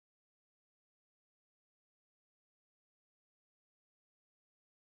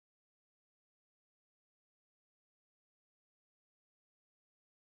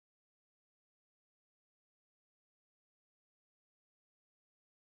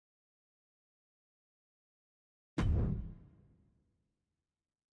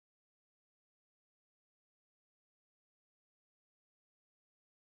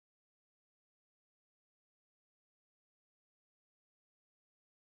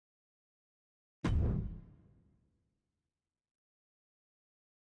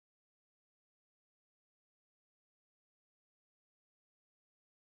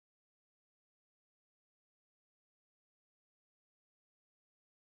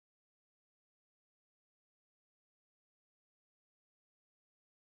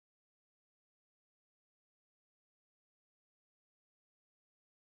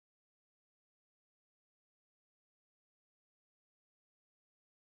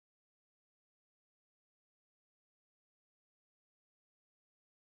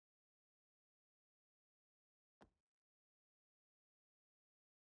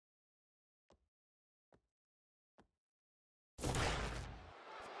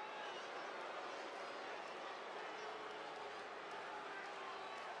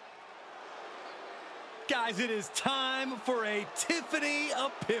guys, it is time for a Tiffany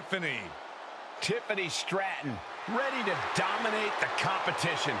epiphany. Tiffany Stratton, ready to dominate the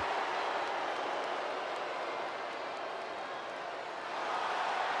competition.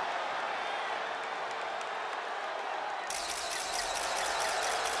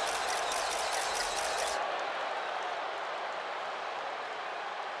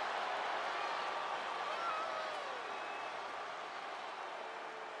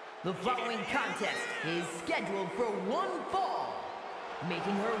 The following contest is scheduled for one fall.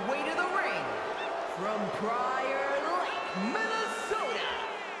 Making her way to the ring, from Prior Lake, Minnesota,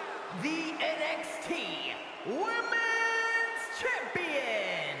 the NXT Women's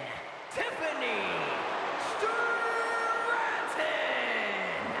Champion, Tiffany Stratton!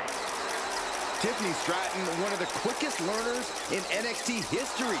 Tiffany Stratton, one of the quickest learners in NXT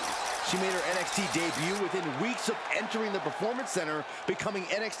history. She made her NXT debut within weeks of entering the Performance Center, becoming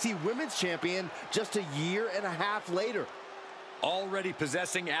NXT Women's Champion just a year and a half later. Already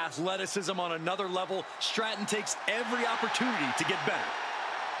possessing athleticism on another level, Stratton takes every opportunity to get better.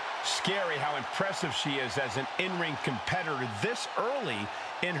 Scary how impressive she is as an in-ring competitor this early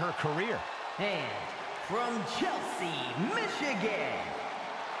in her career. And from Chelsea, Michigan,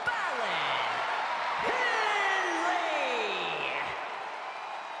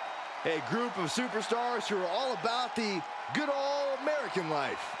 A group of superstars who are all about the good old American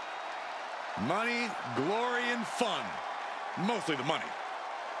life. Money, glory, and fun. Mostly the money.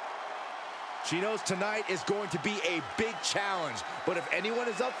 She knows tonight is going to be a big challenge, but if anyone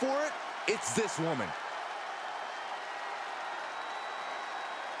is up for it, it's this woman.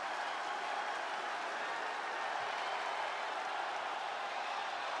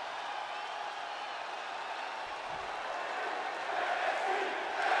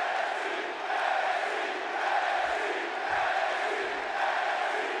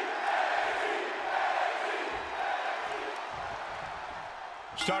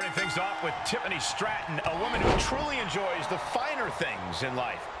 Starting things off with Tiffany Stratton, a woman who truly enjoys the finer things in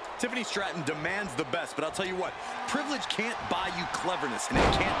life. Tiffany Stratton demands the best, but I'll tell you what, privilege can't buy you cleverness, and it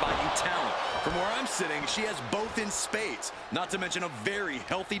can't buy you talent. From where I'm sitting, she has both in spades, not to mention a very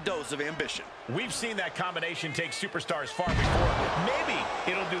healthy dose of ambition. We've seen that combination take superstars far before. Maybe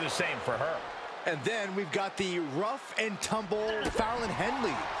it'll do the same for her. And then we've got the rough and tumble Fallon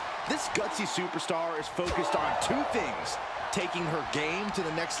Henley. This gutsy superstar is focused on two things: taking her game to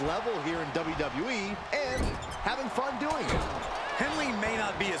the next level here in WWE and having fun doing it. Henley may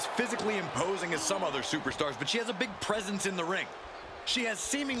not be as physically imposing as some other superstars, but she has a big presence in the ring. She has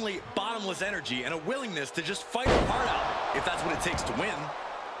seemingly bottomless energy and a willingness to just fight her heart out, if that's what it takes to win.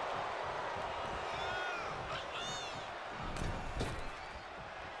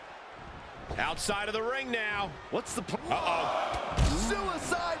 Outside of the ring now. What's the plan? Uh-oh.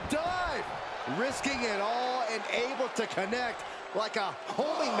 Suicide dive! Risking it all and able to connect like a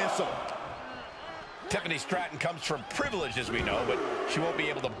homing missile. Tiffany Stratton comes from privilege, as we know, but she won't be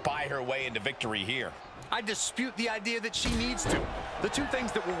able to buy her way into victory here. I dispute the idea that she needs to. The two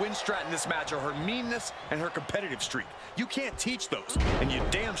things that will win Stratton this match are her meanness and her competitive streak. You can't teach those, and you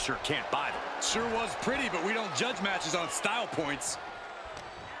damn sure can't buy them. Sure was pretty, but we don't judge matches on style points.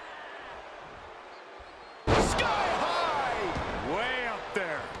 Sky high! Way up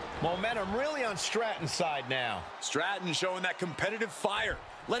there. Momentum really on Stratton's side now. Stratton showing that competitive fire,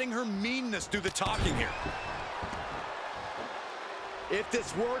 letting her meanness do the talking here. If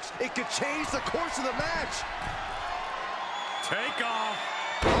this works, it could change the course of the match. Take off.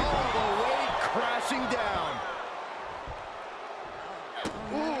 All the way crashing down.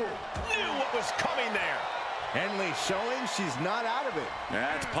 Ooh, knew what was coming there. Henley showing she's not out of it.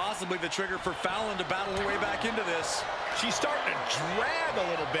 That's possibly the trigger for Fallon to battle her way back into this. She's starting to drag a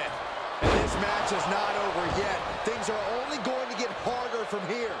little bit. And this match is not over yet. Things are only going to get harder from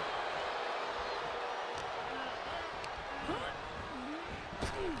here.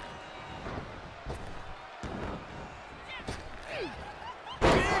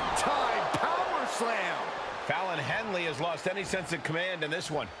 Big time power slam. Fallon Henley has lost any sense of command in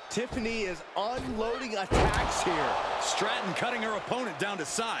this one. Tiffany is unloading attacks here. Stratton cutting her opponent down to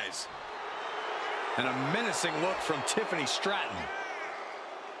size. And a menacing look from Tiffany Stratton.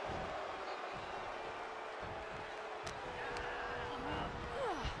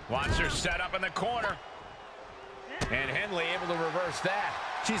 Watch her set up in the corner. And Henley able to reverse that.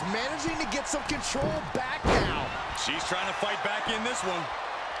 She's managing to get some control back now. She's trying to fight back in this one.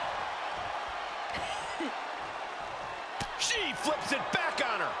 She flips it back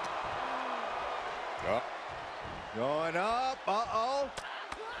on her. Oh. Going up. Uh-oh.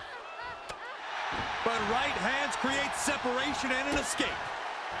 But right hands create separation and an escape.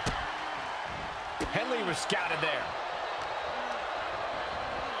 Henley was scouted there.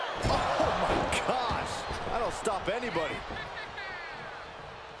 Oh my gosh. That'll stop anybody.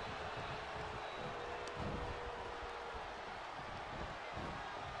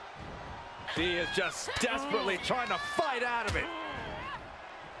 She is just desperately trying to fight out of it.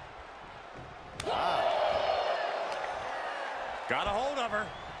 Wow. Got a hold of her.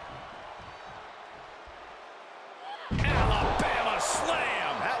 Alabama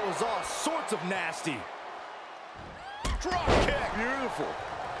slam. That was all sorts of nasty. Drop kick. Beautiful.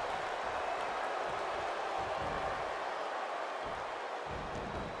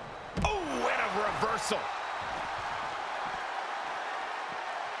 Oh, and a reversal.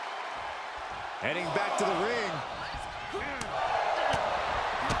 Heading back to the ring.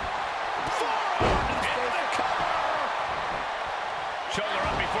 Shoulder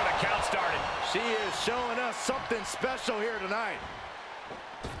up before the count started. She is showing us something special here tonight.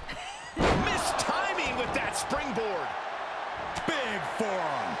 Missed timing with that springboard. Big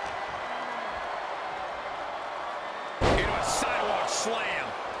forearm. Into a sidewalk slam.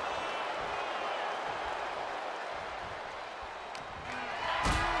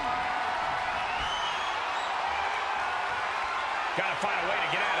 Gotta find a way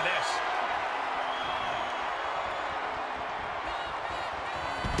to get out of this.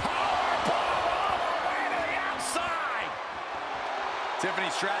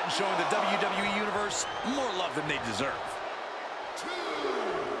 Tiffany Stratton showing the WWE Universe more love than they deserve.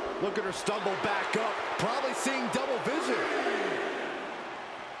 Look at her stumble back up, probably seeing double vision.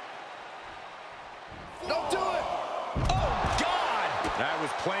 Don't do it! Oh, God! That was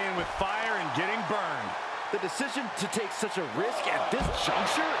playing with fire and getting burned. The decision to take such a risk at this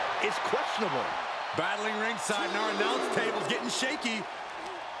juncture is questionable. Battling ringside and our announce table's getting shaky.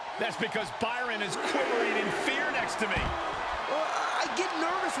 That's because Byron is quivering in fear next to me. I get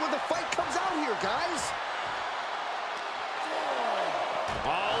nervous when the fight comes out here, guys.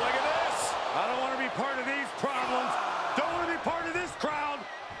 Oh, look at this. I don't want to be part of these problems. Don't want to be part of this crowd.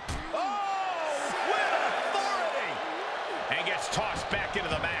 Oh, with authority. And gets tossed back into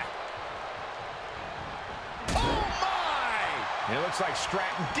the mat. Oh, my. It looks like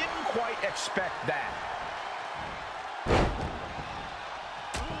Stratton didn't quite expect that.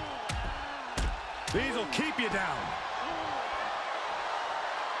 These will keep you down.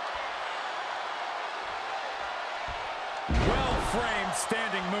 Well-framed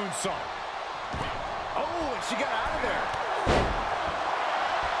standing moonsault. Oh, and she got out of there.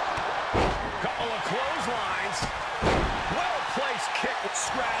 Couple of clotheslines. Well-placed kick.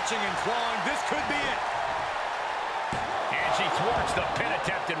 Scratching and clawing. This could be it. And she thwarts the pin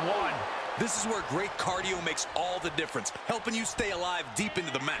attempt in one. This is where great cardio makes all the difference, helping you stay alive deep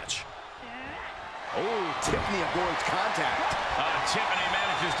into the match. Oh, Tiffany avoids contact. Tiffany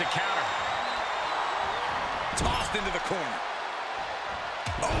manages to counter. Tossed into the corner.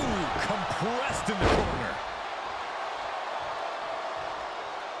 Oh, compressed in the corner.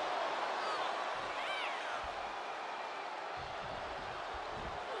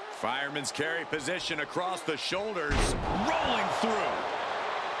 Fireman's carry position across the shoulders. Rolling through.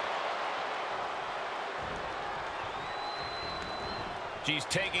 She's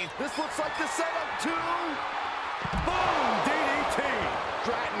taking. This looks like the setup to... Boom! DDT.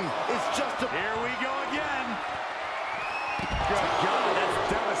 Stratton is just a... Here we go again. Good God, that's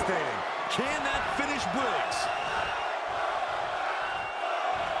devastating. Can that finish Briggs?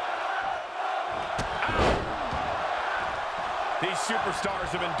 These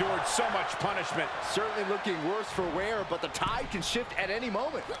superstars have endured so much punishment. Certainly looking worse for wear, but the tide can shift at any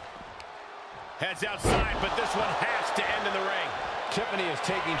moment. Heads outside, but this one has to end in the ring. Tiffany is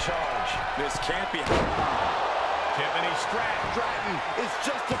taking charge. This can't be. Tiffany Stratton is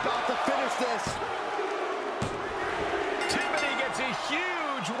just about to finish this. Tiffany gets a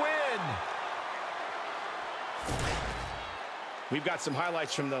huge win. We've got some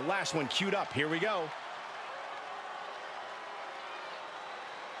highlights from the last one queued up. Here we go.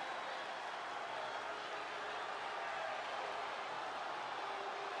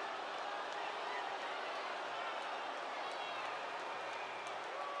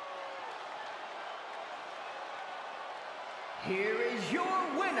 Here is your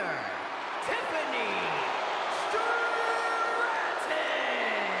winner, Tiffany Stratton!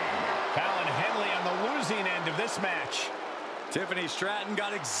 Fallon Henley on the losing end of this match. Tiffany Stratton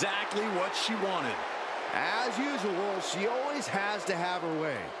got exactly what she wanted. As usual, she always has to have her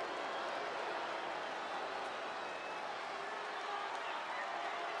way.